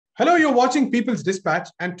Hello, you're watching People's Dispatch,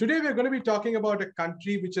 and today we're going to be talking about a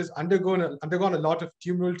country which has undergone a lot of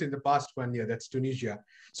tumult in the past 1 year. That's Tunisia.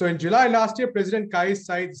 So in July last year, President Kais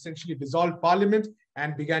Saied essentially dissolved parliament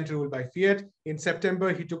and began to rule by fiat. In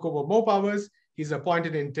September, he took over more powers. He's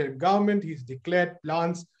appointed an interim government. He's declared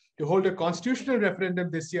plans to hold a constitutional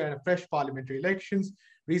referendum this year and fresh parliamentary elections.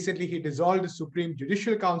 Recently, he dissolved the Supreme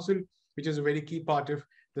Judicial Council, which is a very key part of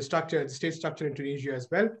the structure, the state structure in Tunisia as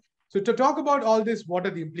well. So to talk about all this, what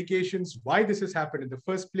are the implications, why this has happened in the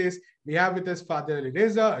first place, we have with us Fadil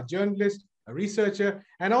Aliriza, a journalist, a researcher,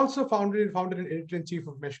 and also founder and editor-in-chief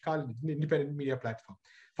of Meshkal, an independent media platform.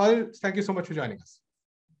 Fadil, thank you so much for joining us.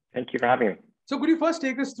 Thank you for having me. So could you first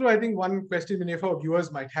take us through, I think, one question many of our viewers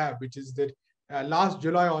might have, which is that last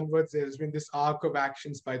July onwards, there's been this arc of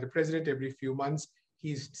actions by the president every few months.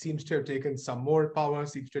 He seems to have taken some more power,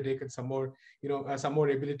 seems to have taken some more, some more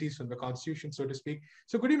abilities from the constitution, so to speak.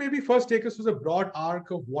 So could you maybe first take us through the broad arc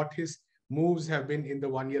of what his moves have been in the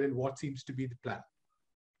 1 year and what seems to be the plan?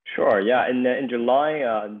 Sure. Yeah. In July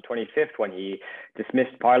 25th, when he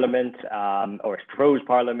dismissed Parliament or froze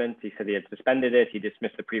Parliament, he said he had suspended it. He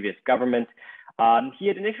dismissed the previous government. He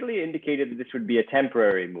had initially indicated that this would be a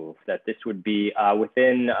temporary move, that this would be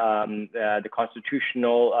within the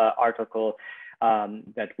constitutional article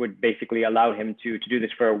that would basically allow him to do this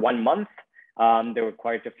for 1 month. There were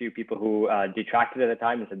quite a few people who detracted at the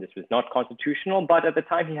time and said this was not constitutional, but at the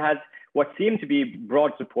time he had what seemed to be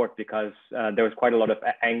broad support because there was quite a lot of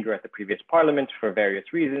anger at the previous parliament for various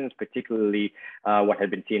reasons, particularly what had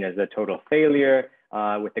been seen as a total failure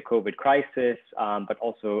with the COVID crisis, but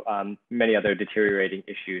also many other deteriorating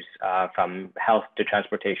issues from health to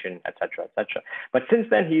transportation, et cetera, et cetera. But since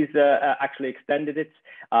then, he's actually extended it.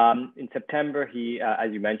 In September, he,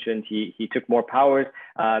 as you mentioned, he took more powers,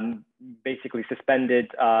 basically suspended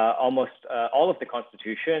almost all of the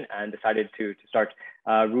constitution and decided to start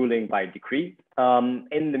ruling by decree.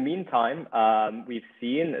 In the meantime, we've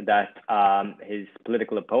seen that his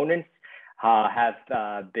political opponents have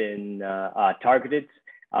been targeted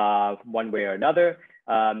one way or another.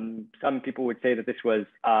 Some people would say that this was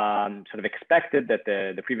sort of expected, that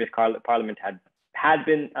the previous parliament had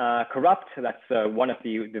been corrupt. That's one of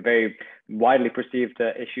the very widely perceived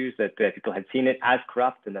issues, that people had seen it as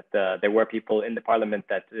corrupt and that there were people in the parliament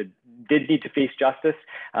that did need to face justice.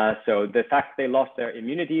 So the fact they lost their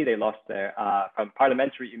immunity, they lost their from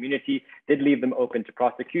parliamentary immunity, did leave them open to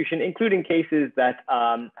prosecution, including cases that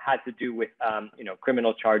had to do with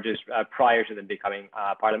criminal charges prior to them becoming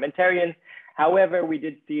parliamentarians. However, we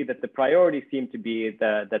did see that the priority seemed to be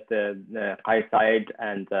that the Kais Saied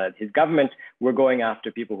and his government were going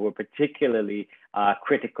after people who were particularly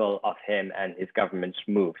critical of him and his government's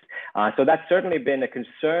moves. So that's certainly been a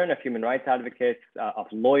concern of human rights advocates, of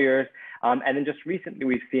lawyers. And then just recently,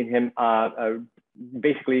 we've seen him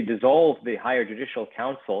basically dissolve the Higher Judicial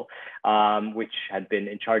Council, which had been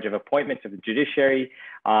in charge of appointments of the judiciary.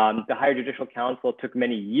 The Higher Judicial Council took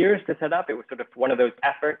many years to set up. It was sort of one of those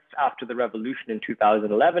efforts after the revolution in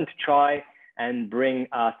 2011 to try and bring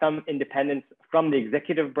some independence from the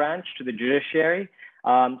executive branch to the judiciary.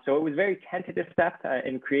 So it was a very tentative step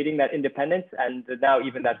in creating that independence. And now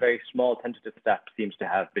even that very small tentative step seems to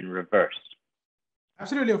have been reversed.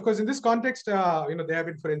 Absolutely. Of course, in this context, there have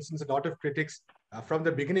been, for instance, a lot of critics from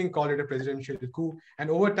the beginning called it a presidential coup. And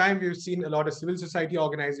over time, we've seen a lot of civil society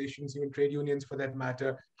organizations, even trade unions for that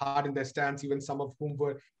matter, hard in their stance, even some of whom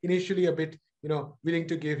were initially a bit, willing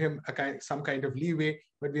to give him some kind of leeway.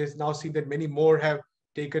 But we have now seen that many more have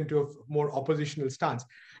taken to a more oppositional stance.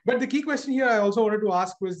 But the key question here I also wanted to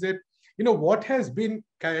ask was that, what has been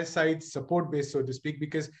Kais Saied's support base, so to speak?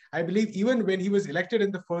 Because I believe even when he was elected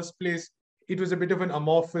in the first place, it was a bit of an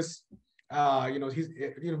amorphous, he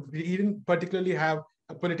didn't particularly have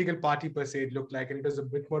a political party per se, it looked like, and it was a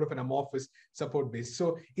bit more of an amorphous support base.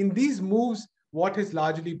 So in these moves, what has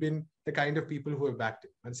largely been the kind of people who have backed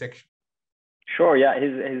him? One section. Sure. Yeah,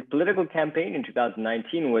 his political campaign in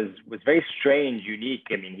 2019 was very strange, unique.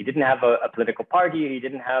 I mean, he didn't have a political party. He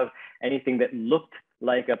didn't have anything that looked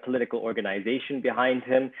like a political organization behind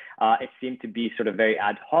him. It seemed to be sort of very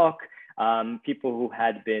ad hoc. People who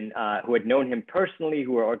had known him personally,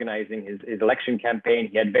 who were organizing his election campaign.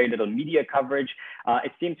 He had very little media coverage.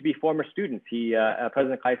 It seemed to be former students.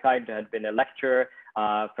 President Kais Saied had been a lecturer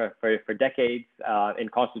for decades in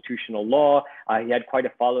constitutional law. He had quite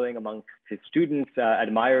a following amongst his students,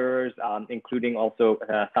 admirers, including also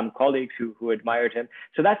some colleagues who admired him.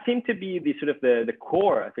 So that seemed to be the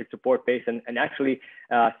core of his support base. And actually,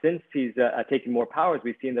 since he's taken more powers,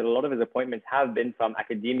 we've seen that a lot of his appointments have been from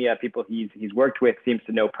academia, people he's worked with, seems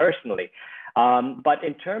to know personally. But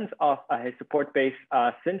in terms of his support base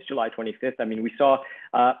since July 25th, I mean, we saw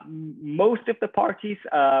most of the parties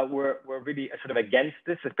were really sort of against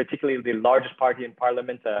this, particularly the largest party in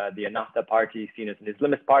parliament, the Ennahda party, seen as an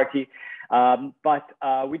Islamist party. But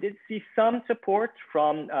we did see some support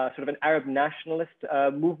from sort of an Arab nationalist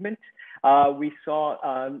movement. We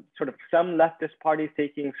saw sort of some leftist parties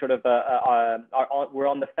taking sort of were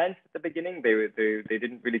on the fence at the beginning. They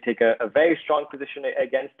didn't really take a very strong position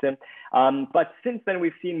against him. But since then,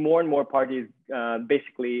 we've seen more and more parties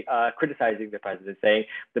basically criticizing the president, saying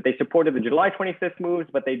that they supported the July 25th moves,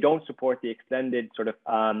 but they don't support the extended sort of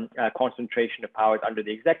concentration of powers under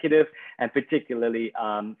the executive, and particularly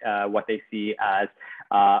what they see as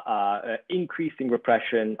increasing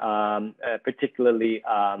repression, particularly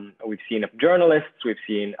we've seen of journalists, we've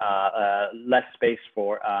seen less space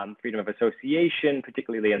for freedom of association,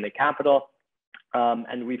 particularly in the capital.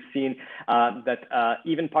 And we've seen that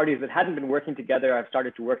even parties that hadn't been working together have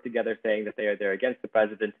started to work together, saying that they're against the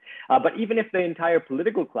president. But even if the entire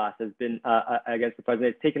political class has been against the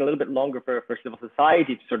president, it's taken a little bit longer for civil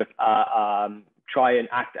society to sort of try and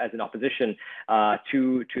act as an opposition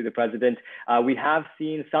to the president. We have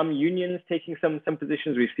seen some unions taking some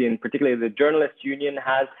positions. We've seen particularly the journalists union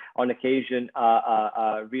has on occasion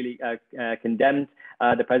really condemned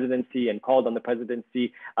the presidency and called on the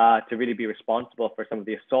presidency to really be responsible for some of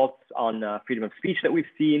the assaults on freedom of speech that we've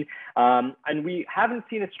seen. And we haven't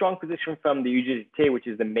seen a strong position from the UGT, which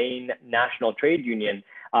is the main national trade union.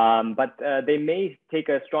 But they may take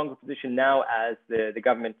a stronger position now as the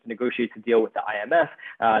government negotiates a deal with the IMF.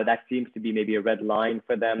 That seems to be maybe a red line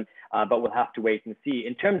for them, but we'll have to wait and see.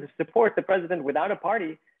 In terms of support, the president without a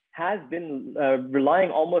party has been relying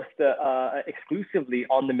almost exclusively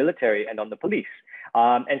on the military and on the police.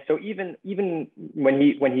 And so even when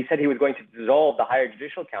he said he was going to dissolve the Higher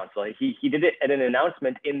Judicial Council, he did it at an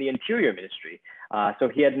announcement in the Interior Ministry. So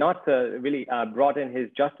he had not really brought in his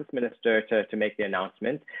Justice Minister to make the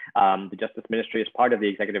announcement. The Justice Ministry is part of the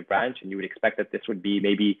executive branch, and you would expect that this would be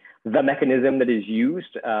maybe the mechanism that is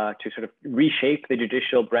used to sort of reshape the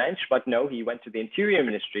judicial branch. But no, he went to the Interior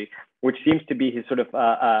Ministry, which seems to be his sort of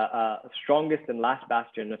strongest and last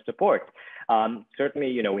bastion of support. Certainly,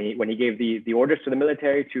 you know, when he gave the orders to the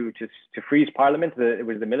military to freeze Parliament, it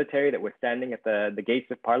was the military that was standing at the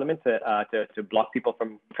gates of Parliament to block people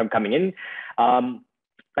from coming in.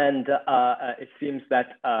 And it seems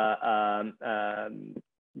that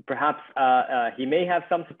perhaps he may have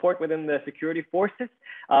some support within the security forces,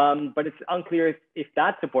 but it's unclear if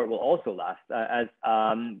that support will also last, as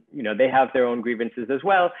you know, they have their own grievances as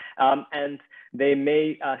well, and they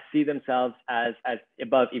may see themselves as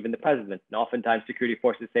above even the president. And oftentimes security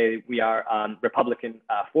forces say we are Republican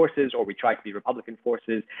forces, or we try to be Republican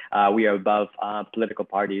forces. We are above political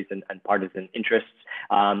parties and partisan interests,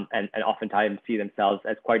 and oftentimes see themselves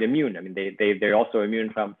as quite immune. I mean, they're also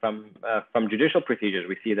immune from judicial procedures.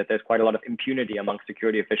 We see that there's quite a lot of impunity among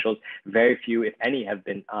security officials. Very few, if any, have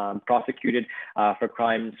been prosecuted for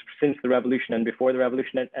crimes since the revolution and before the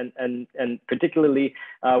revolution, and particularly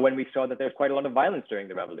when we saw that there's quite a lot of violence during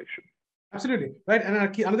the revolution. Absolutely, right. And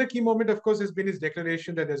another key moment, of course, has been his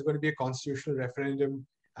declaration that there's going to be a constitutional referendum,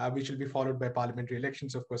 which will be followed by parliamentary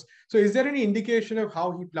elections, of course. So is there any indication of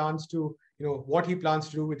how he plans to, you know, what he plans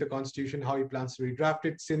to do with the constitution, how he plans to redraft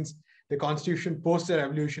it, since the constitution post the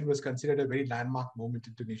revolution was considered a very landmark moment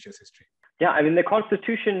in Tunisia's history? Yeah, I mean, the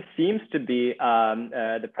constitution seems to be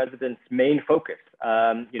the president's main focus.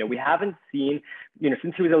 You know, we haven't seen, you know,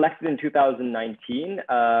 since he was elected in 2019,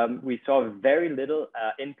 we saw very little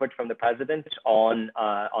input from the president on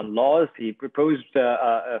laws. He proposed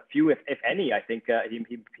a few, if any. I think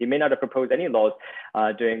he may not have proposed any laws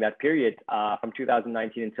during that period from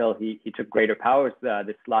 2019 until he took greater powers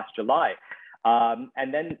this last July.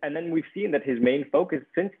 And then we've seen that his main focus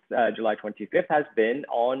since July 25th has been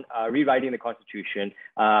on rewriting the constitution,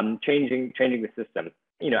 changing the system.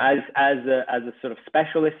 You know, as a sort of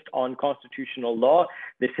specialist on constitutional law,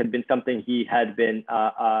 this had been something he had been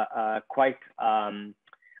quite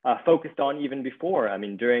focused on even before. I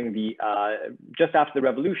mean, during just after the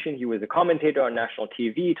revolution, he was a commentator on national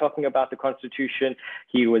TV talking about the constitution.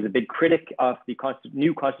 He was a big critic of the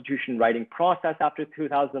new constitution writing process after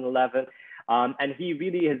 2011. And he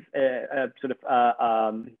really has sort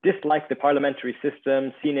of disliked the parliamentary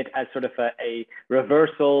system, seen it as sort of a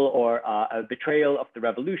reversal or a betrayal of the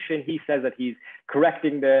revolution. He says that he's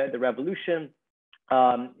correcting the revolution.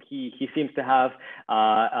 He seems to have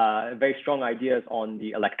very strong ideas on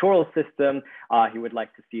the electoral system. He would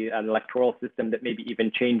like to see an electoral system that maybe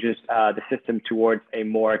even changes the system towards a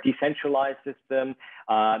more decentralized system,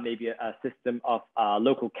 maybe a system of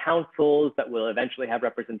local councils that will eventually have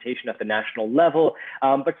representation at the national level.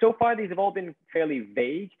 But so far, these have all been fairly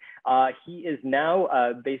vague. He is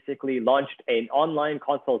now basically launched an online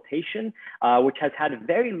consultation, which has had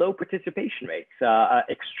very low participation rates,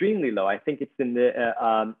 extremely low. I think it's in the,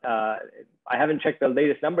 I haven't checked the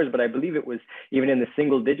latest numbers, but I believe it was even in the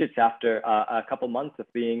single digits after a couple months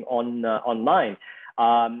of being online.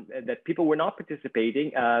 That people were not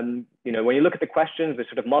participating. You know, when you look at the questions, there's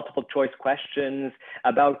sort of multiple choice questions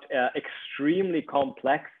about extremely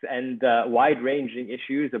complex and wide-ranging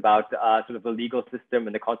issues about sort of the legal system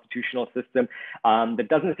and the constitutional system that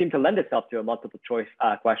doesn't seem to lend itself to a multiple choice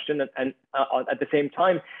question. And at the same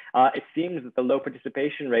time, it seems that the low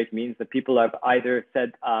participation rate means that people have either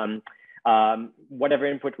said, whatever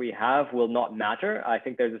input we have will not matter. I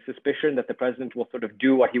think there's a suspicion that the president will sort of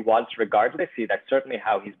do what he wants regardless. See, that's certainly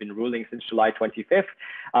how he's been ruling since July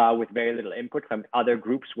 25th, with very little input from other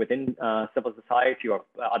groups within civil society or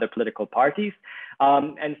other political parties.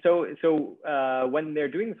 And so when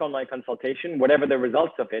they're doing this online consultation, whatever the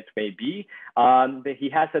results of it may be, he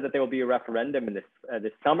has said that there will be a referendum in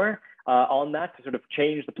this summer on that to sort of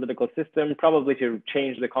change the political system, probably to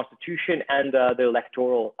change the constitution and the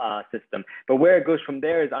electoral system. But where it goes from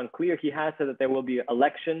there is unclear. He has said that there will be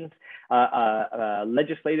elections,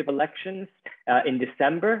 legislative elections in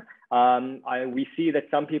December. We see that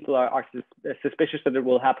some people are suspicious that it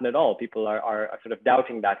will happen at all. People are sort of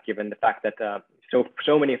doubting that, given the fact that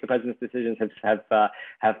so many of the president's decisions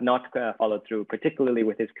have not followed through, particularly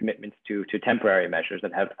with his commitments to temporary measures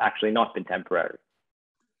that have actually not been temporary.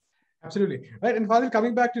 Absolutely. Right. And Fadil,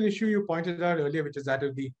 coming back to the issue you pointed out earlier, which is that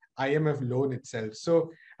of the IMF loan itself.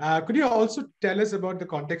 So could you also tell us about the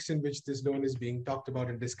context in which this loan is being talked about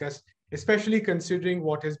and discussed, especially considering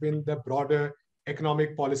what has been the broader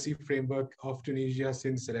economic policy framework of Tunisia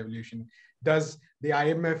since the revolution? Does the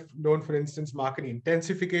IMF loan, for instance, mark an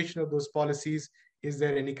intensification of those policies? Is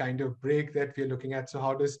there any kind of break that we're looking at? So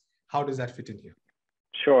how does that fit in here?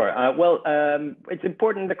 Sure. Well, it's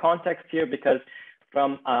important in the context here because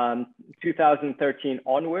from 2013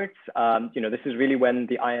 onwards, this is really when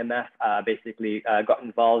the IMF basically got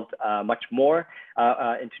involved much more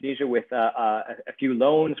in Tunisia with a few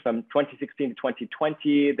loans from 2016 to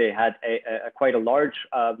 2020. They had quite a large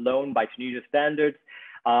loan by Tunisia standards.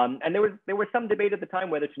 And there was some debate at the time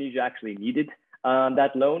whether Tunisia actually needed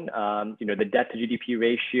that loan. The debt to GDP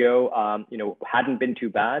ratio, hadn't been too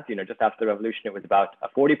bad. Just after the revolution, it was about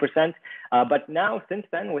 40%. But now, since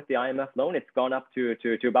then, with the IMF loan, it's gone up to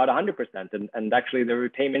about 100%. And actually, the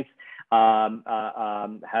repayments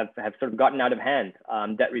have sort of gotten out of hand.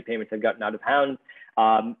 Debt repayments have gotten out of hand.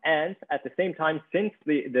 And at the same time, since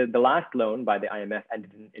the last loan by the IMF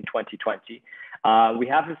ended in 2020, we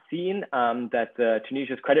have seen that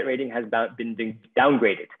Tunisia's credit rating has been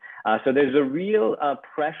downgraded. So there's a real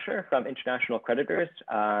pressure from international creditors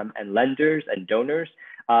and lenders and donors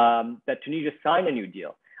that Tunisia sign a new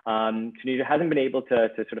deal. Tunisia hasn't been able to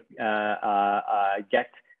sort of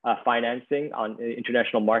get financing on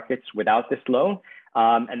international markets without this loan.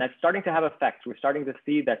 And that's starting to have effects. We're starting to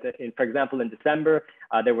see that, for example, in December,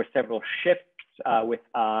 there were several ships with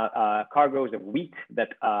cargoes of wheat that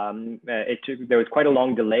there was quite a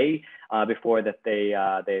long delay before that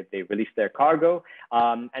they released their cargo.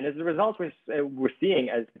 And as a result, we're seeing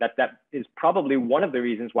that is probably one of the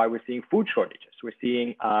reasons why we're seeing food shortages. We're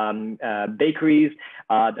seeing bakeries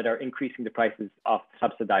that are increasing the prices of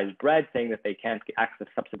subsidized bread, saying that they can't access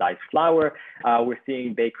subsidized flour. We're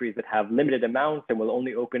seeing bakeries that have limited amounts and will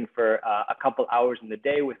only open for a couple hours in the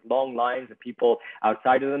day with long lines of people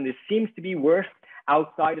outside of them. This seems to be worse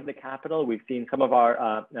outside of the capital. We've seen some of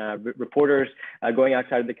our reporters going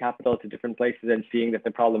outside of the capital to different places and seeing that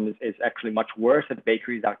the problem is actually much worse at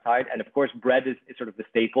bakeries outside. And of course, bread is sort of the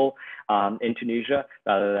staple in Tunisia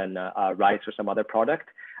rather than rice or some other product.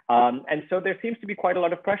 And so there seems to be quite a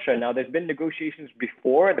lot of pressure. Now, there's been negotiations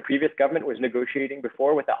before. The previous government was negotiating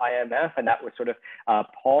before with the IMF, and that was sort of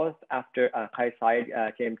paused after Kais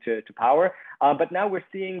Saied came to power. But now we're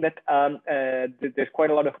seeing that there's quite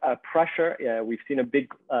a lot of pressure. We've seen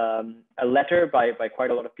a letter by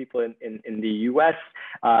quite a lot of people in the US,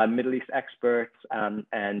 Middle East experts,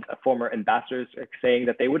 and former ambassadors saying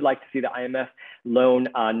that they would like to see the IMF loan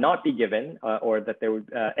not be given, or that they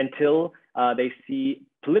would until they see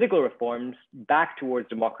political reforms back towards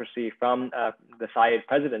democracy from the Saied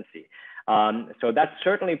presidency. So that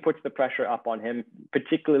certainly puts the pressure up on him,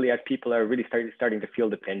 particularly as people are really starting to feel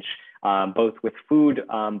the pinch, both with food,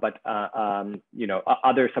 but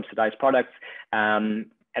other subsidized products.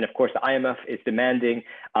 And of course, the IMF is demanding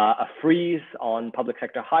a freeze on public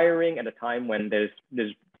sector hiring at a time when there's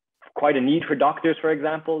quite a need for doctors, for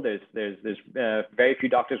example. There's very few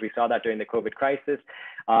doctors. We saw that during the COVID crisis.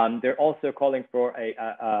 They're also calling for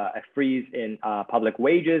a freeze in public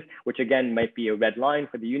wages, which again might be a red line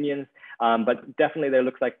for the unions. But definitely there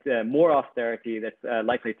looks like more austerity that's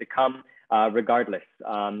likely to come regardless.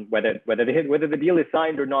 Whether the deal is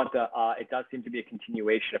signed or not, it does seem to be a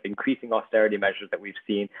continuation of increasing austerity measures that we've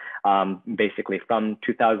seen basically from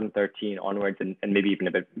 2013 onwards and maybe even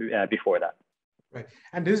a bit before that. Right.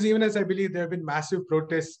 And this is even as I believe there have been massive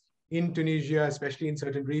protests in Tunisia, especially in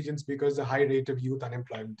certain regions, because the high rate of youth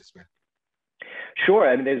unemployment as well. Sure,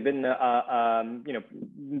 I mean, there's been,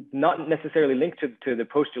 not necessarily linked to the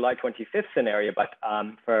post-July 25th scenario, but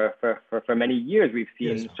for many years we've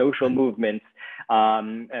seen social movements,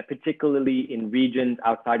 particularly in regions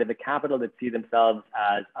outside of the capital that see themselves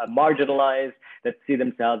as marginalized, that see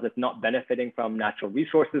themselves as not benefiting from natural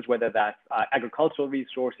resources, whether that's agricultural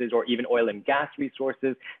resources or even oil and gas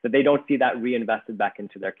resources, that they don't see that reinvested back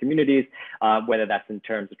into their communities, whether that's in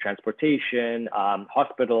terms of transportation,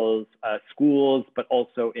 hospitals, schools, but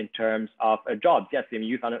also in terms of jobs. Yes, I mean,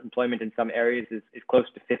 youth unemployment in some areas is close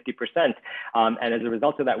to 50%. And as a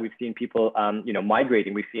result of that, we've seen people,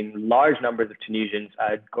 migrating. We've seen large numbers of Tunisians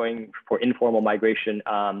going for informal migration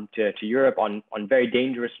to Europe on very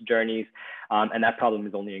dangerous journeys. And that problem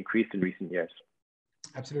has only increased in recent years.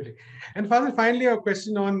 Absolutely. And Fadil, finally, a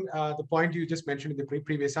question on the point you just mentioned in the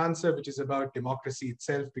previous answer, which is about democracy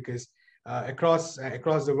itself, because across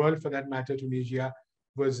the world, for that matter, Tunisia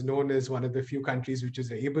was known as one of the few countries which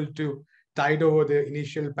is able to tide over the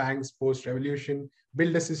initial pangs post-revolution,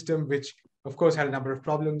 build a system which, of course, had a number of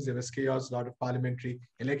problems. There was chaos, a lot of parliamentary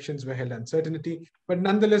elections were held, uncertainty, but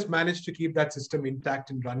nonetheless managed to keep that system intact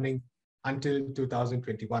and running until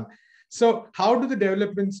 2021. So how do the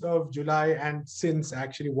developments of July and since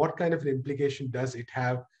actually, what kind of an implication does it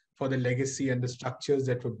have for the legacy and the structures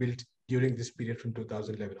that were built during this period from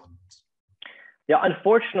 2011 onwards? Yeah,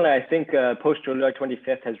 unfortunately, I think post-July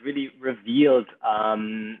 25th has really revealed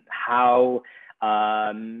how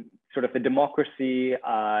sort of the democracy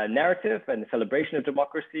narrative and the celebration of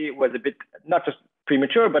democracy was a bit, not just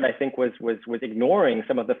premature, but I think was ignoring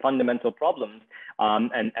some of the fundamental problems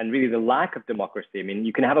and really the lack of democracy. I mean,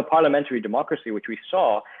 you can have a parliamentary democracy, which we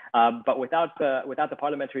saw, but without the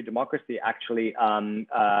parliamentary democracy actually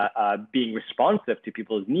being responsive to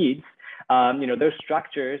people's needs, those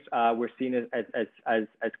structures were seen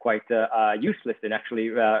as quite useless in actually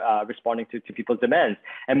responding to people's demands.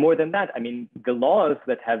 And more than that, I mean, the laws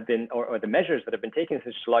that have been, or the measures that have been taken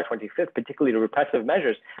since July 25th, particularly the repressive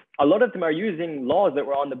measures, a lot of them are using laws that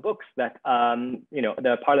were on the books that,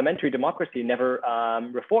 the parliamentary democracy never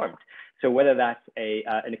reformed. So whether that's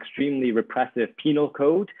an extremely repressive penal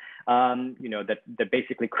code, that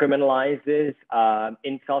basically criminalizes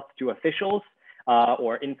insults to officials,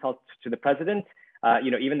 or insults to the president.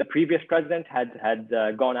 Even the previous president had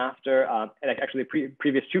gone after, actually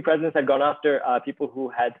previous two presidents had gone after people who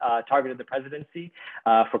had targeted the presidency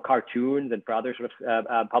for cartoons and for other sort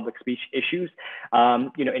of public speech issues.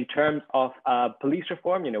 In terms of police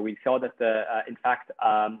reform, we saw that in fact,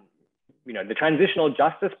 the transitional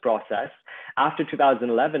justice process after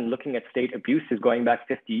 2011, looking at state abuses going back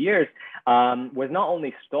 50 years, was not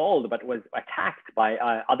only stalled, but was attacked by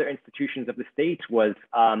other institutions of the state, was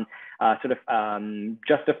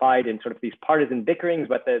justified in sort of these partisan bickerings.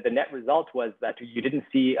 But the net result was that you didn't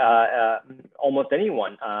see almost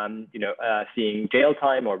anyone, seeing jail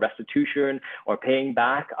time or restitution or paying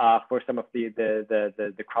back for some of the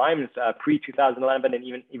crimes pre-2011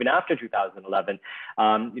 and even after 2011.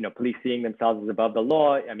 Police seeing themselves as above the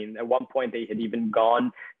law. I mean, at one point they had even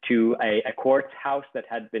gone to a courthouse that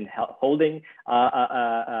had been holding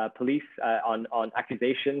police on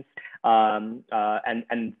accusations, and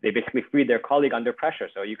they basically freed their colleague under pressure.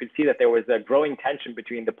 So you could see that there was a growing tension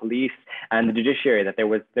between the police and the judiciary, that there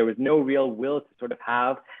was no real will to sort of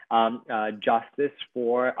have justice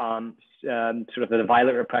for sort of the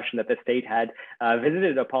violent repression that the state had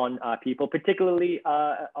visited upon people, particularly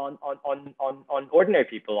on ordinary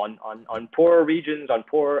people, on poorer regions, on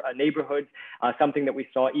poor neighborhoods, something that we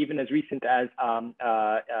saw even as recent as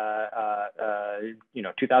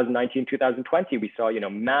 2019, 2020. We saw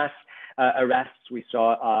mass arrests. We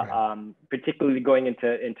saw particularly going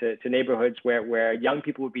into neighborhoods where young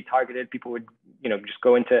people would be targeted. People would just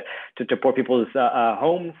go into to poor people's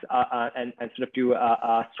homes and sort of do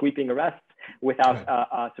sweeping arrests without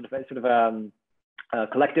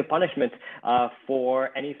collective punishment for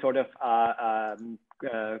any sort of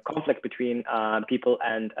conflict between people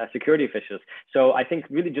and security officials. So I think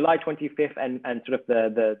really July 25th and sort of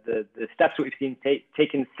the steps we've seen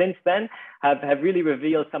taken since then have really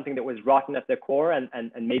revealed something that was rotten at their core and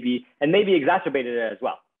maybe exacerbated it as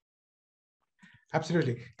well.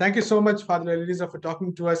 Absolutely. Thank you so much, Fadil Aliriza, for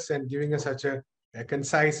talking to us and giving us such a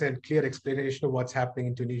concise and clear explanation of what's happening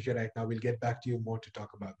in Tunisia right now. We'll get back to you more to talk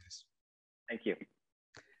about this. Thank you.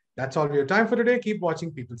 That's all we have time for today. Keep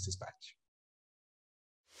watching People's Dispatch.